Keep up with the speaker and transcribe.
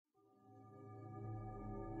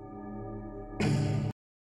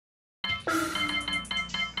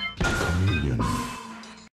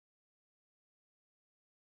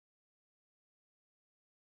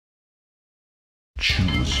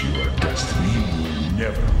Your destiny will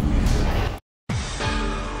never win.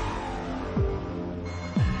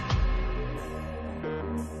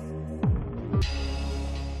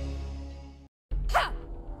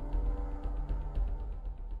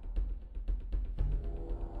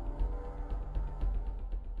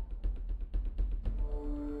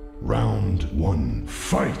 Round 1,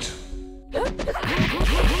 fight!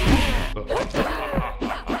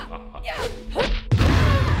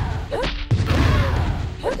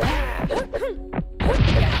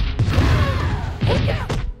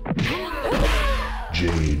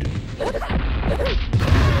 Jade.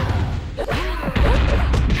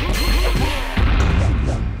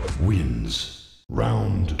 Wins.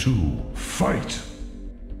 Round 2, fight!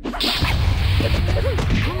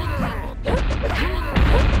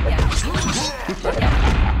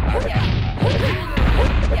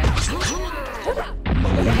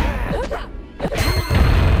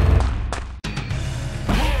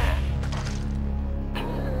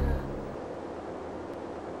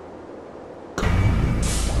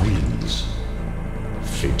 Wins.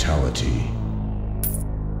 Fatality.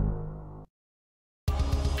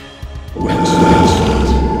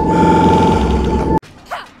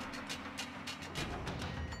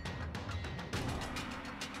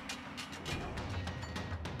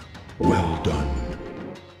 Well done.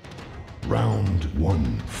 Round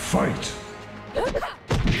 1, fight!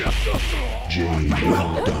 Jade,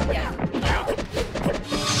 well done.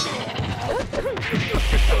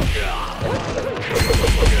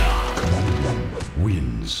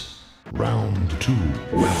 Wins. Round 2,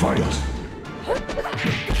 fight!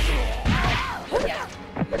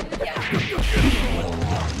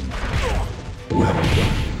 Well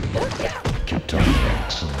done. Kitana,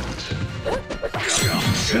 excellent.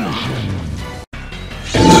 Finish him.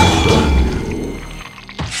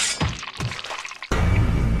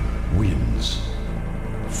 Wins.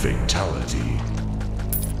 Fatality.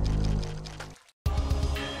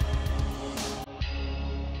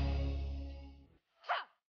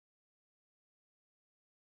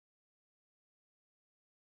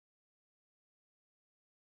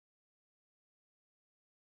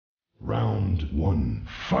 Round 1,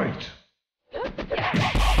 fight!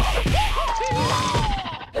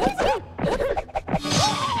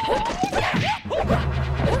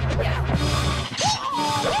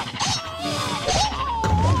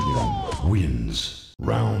 KHAMELEON wins.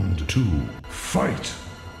 Round 2, fight!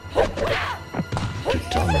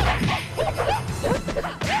 Kitana.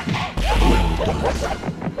 Well done.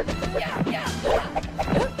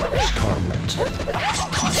 Scarlet.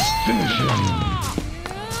 Finish him.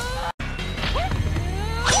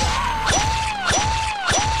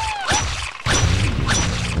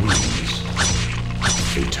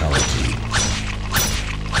 Fatality.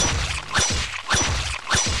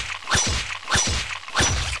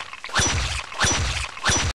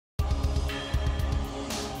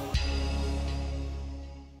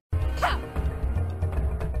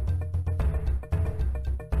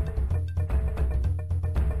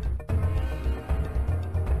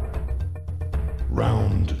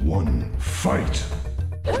 Round 1, fight!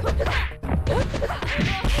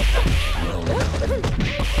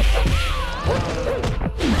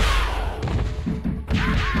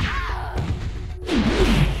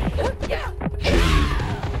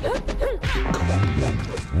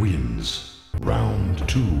 Wins. Round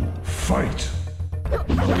 2, fight! Well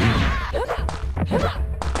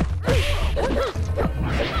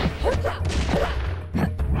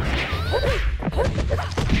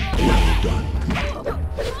done.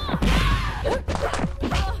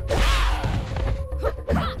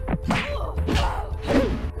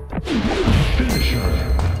 Finisher.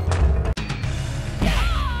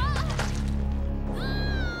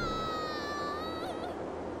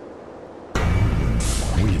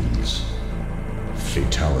 Wins.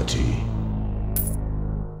 Fatality.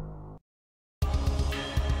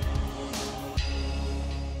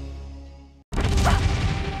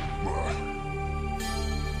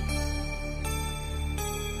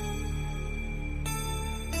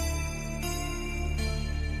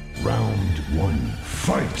 Round 1,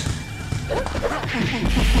 fight!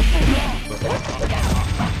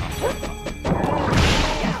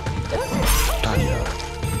 Tanya.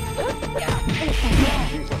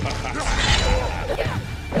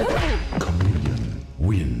 KHAMELEON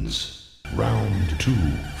wins. Round 2,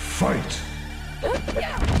 fight!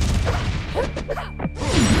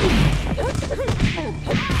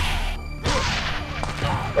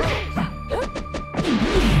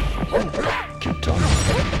 Kitana.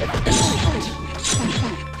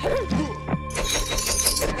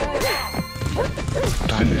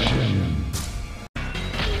 Finish him.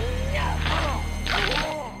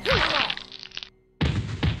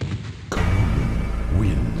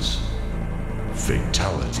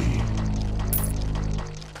 Fatality.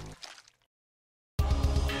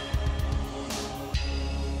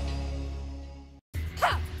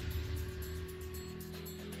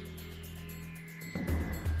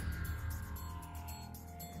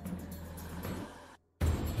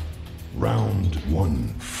 Round 1,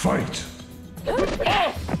 fight!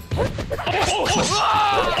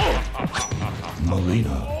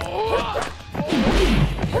 Melina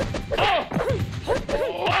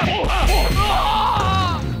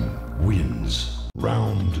wins.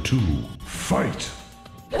 Round 2, fight!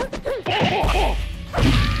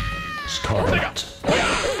 Scarlet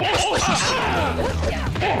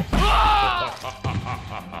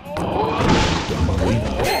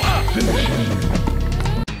Melina finishing.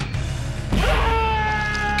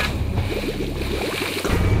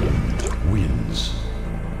 Wins.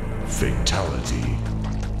 Fatality.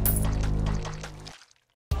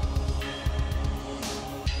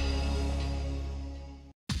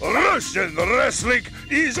 Russian wrestling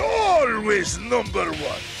is always number 1.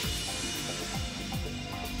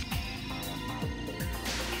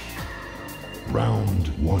 Round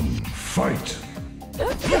 1, fight!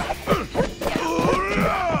 Wins.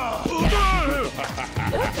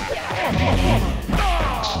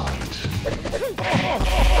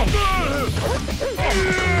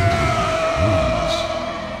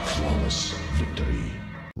 Flawless victory.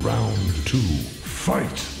 Round 2,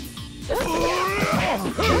 fight!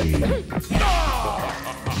 Jade.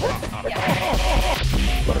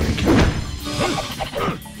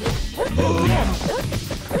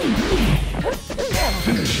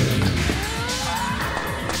 Finish him.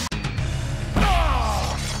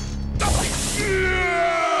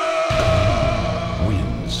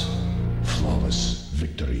 Wins. Flawless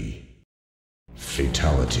victory.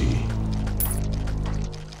 Fatality.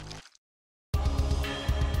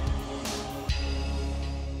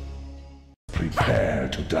 Prepare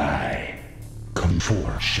to die. Come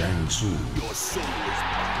for Shang Tsung. Your soul is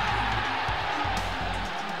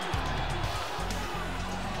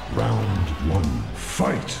Round 1,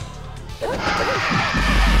 fight!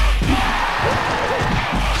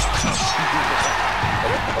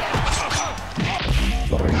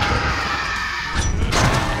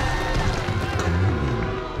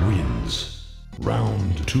 Chameleon wins.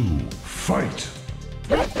 Round 2, fight!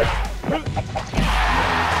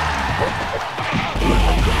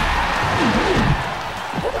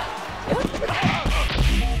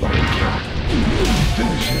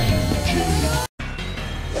 Finish him, Jade.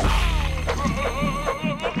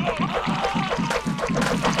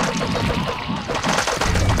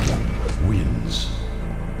 Wins.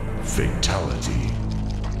 Fatality.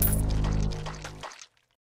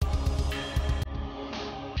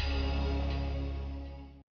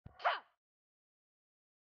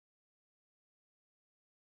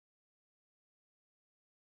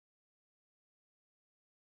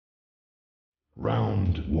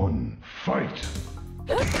 Round 1, fight!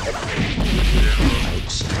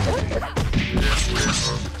 Outstanding.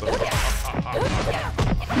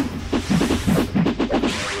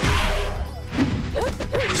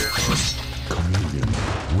 Chameleon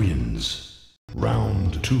wins.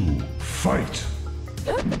 Round 2, fight!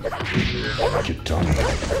 Get done.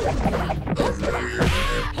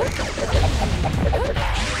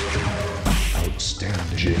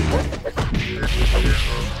 Outstanding. Jade.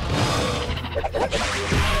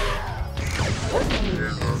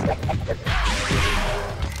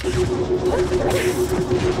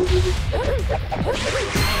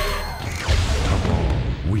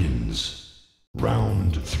 Wins.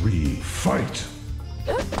 Round 3, fight!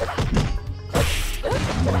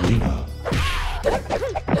 Melina.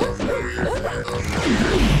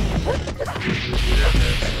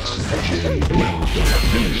 Jade, well done.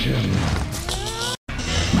 Finish him.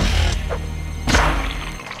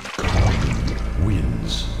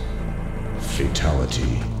 Wins.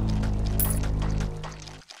 Fatality.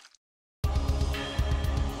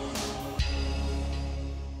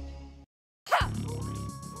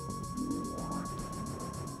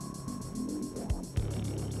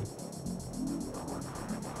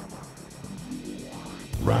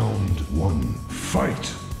 Round 1,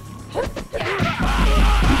 fight!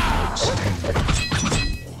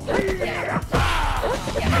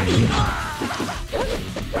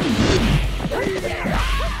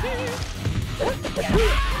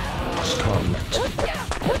 Scarlet.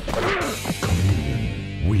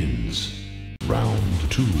 Chameleon wins.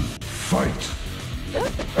 Round 2, fight!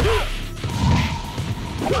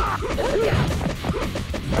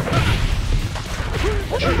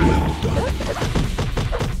 Well done.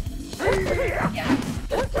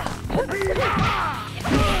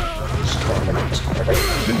 Scarlet.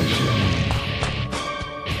 Finish him.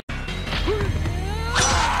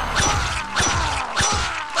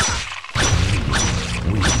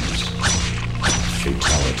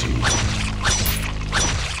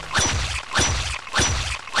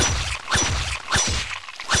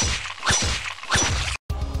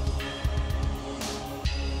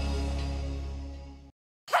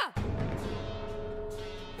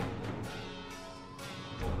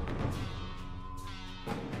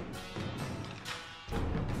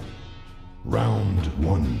 Round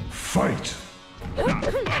one, fight!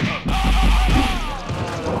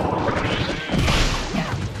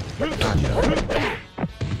 Tanya.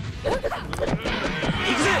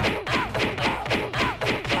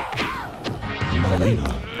 Malina.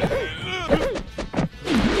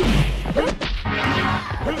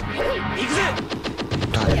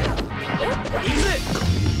 Tanya.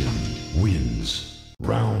 Chameleon wins.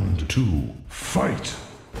 Round two, fight!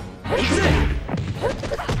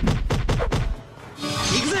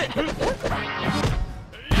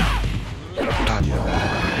 Tanya.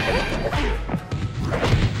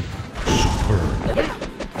 Superb.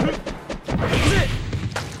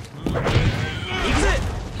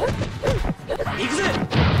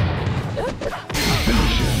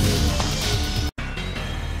 Finish him.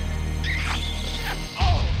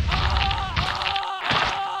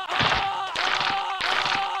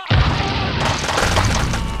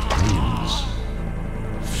 Wins.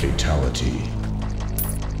 Fatality.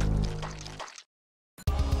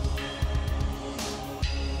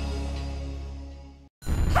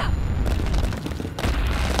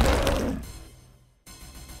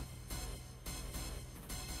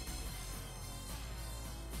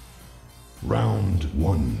 Round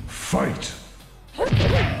one, fight!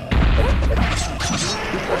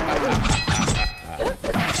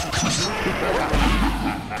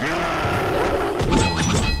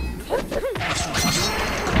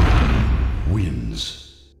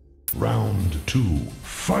 Wins. Round two,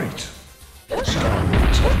 fight! Start.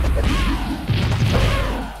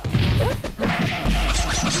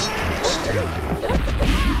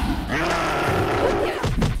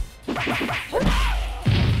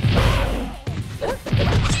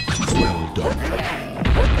 Well done.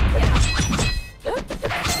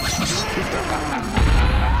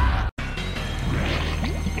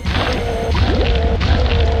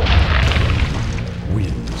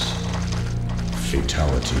 Wins.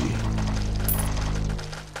 Fatality.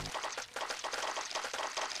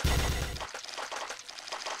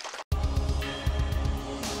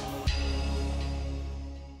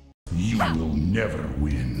 You will never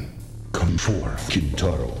win. Come forth,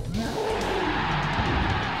 Kintaro.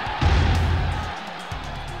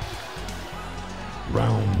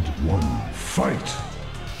 Round one, fight!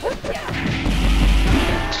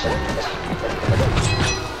 Excellent.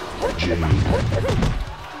 Jade.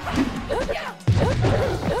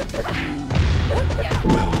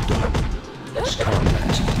 Well done.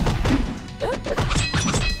 Scarlet.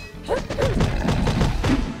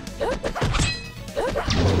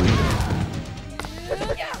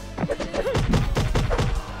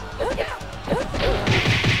 Marina.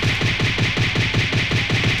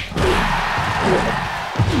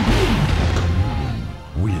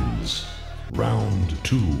 Wins. Round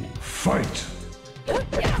two, fight!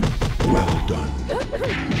 Well done.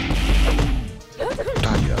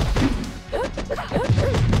 Tanya.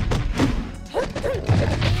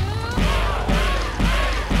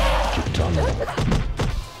 Kitano.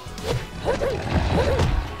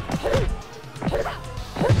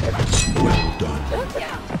 Well done.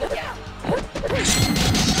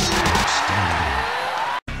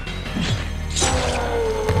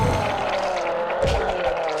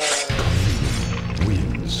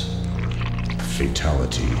 Wins.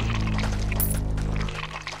 Fatality.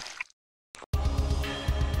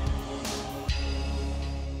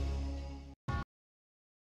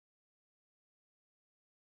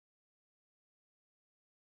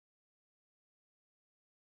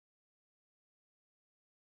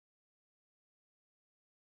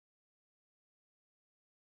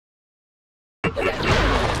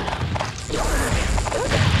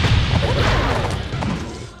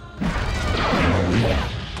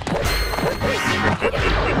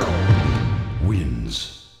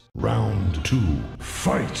 Wins. Round two,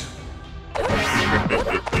 fight! Well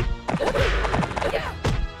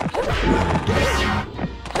done.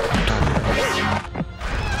 Tanya.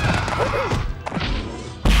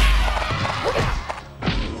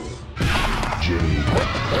 Jade.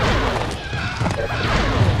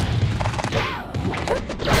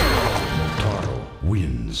 Taro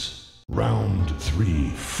wins. Round three,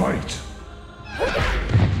 fight!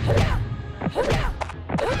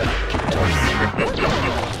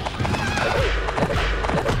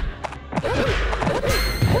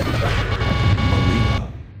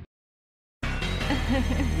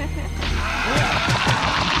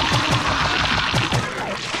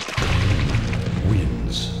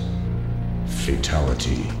 Wins.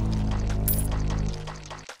 Fatality.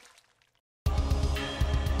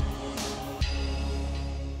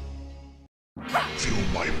 Feel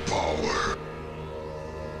my power.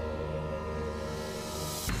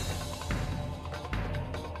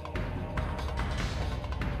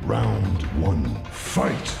 Round one,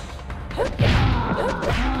 fight!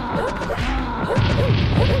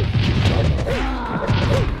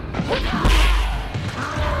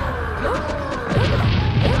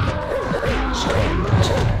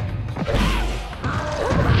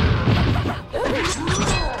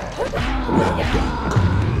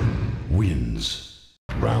 Wins.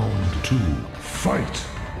 Round two, fight!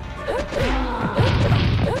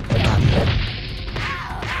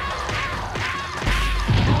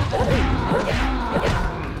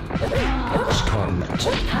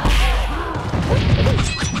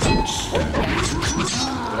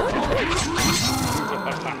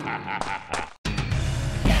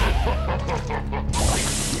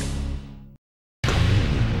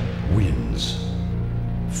 Wins.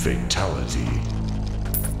 Fatality.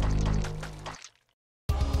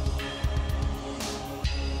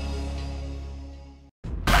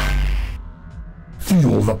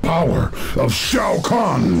 Feel the power of Shao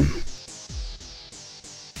Kahn!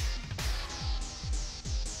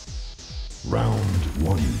 Round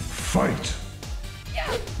one, fight!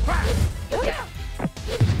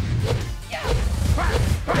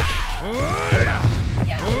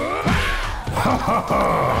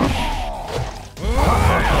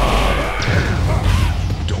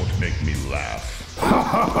 Don't make me laugh.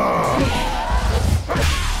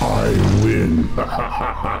 I win!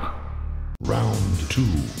 Round two,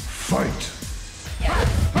 fight!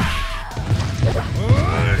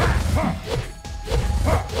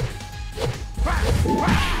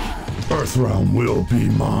 Earthrealm will be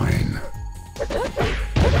mine.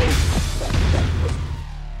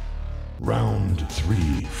 Round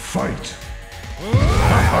three, fight!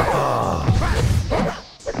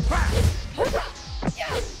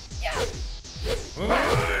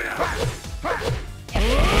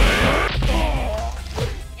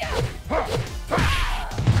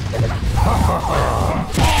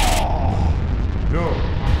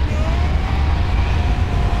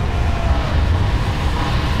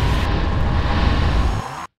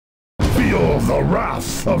 Feel the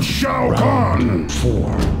wrath of Shao Kahn! Round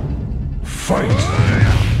four, fight!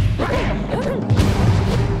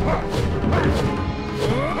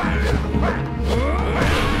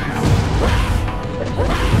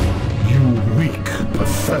 You weak,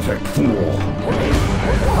 pathetic fool!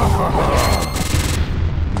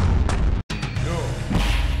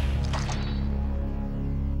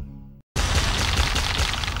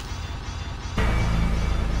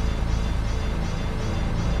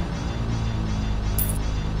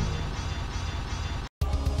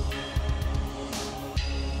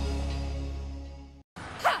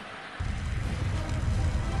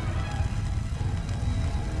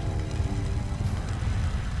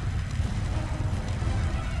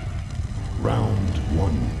 Round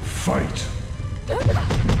one, fight!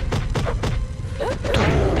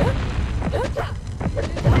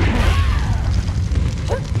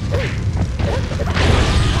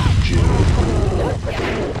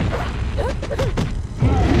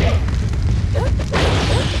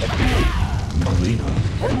 Melina.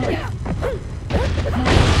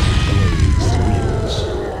 Blaze wins.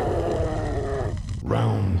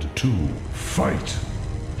 Round two, fight!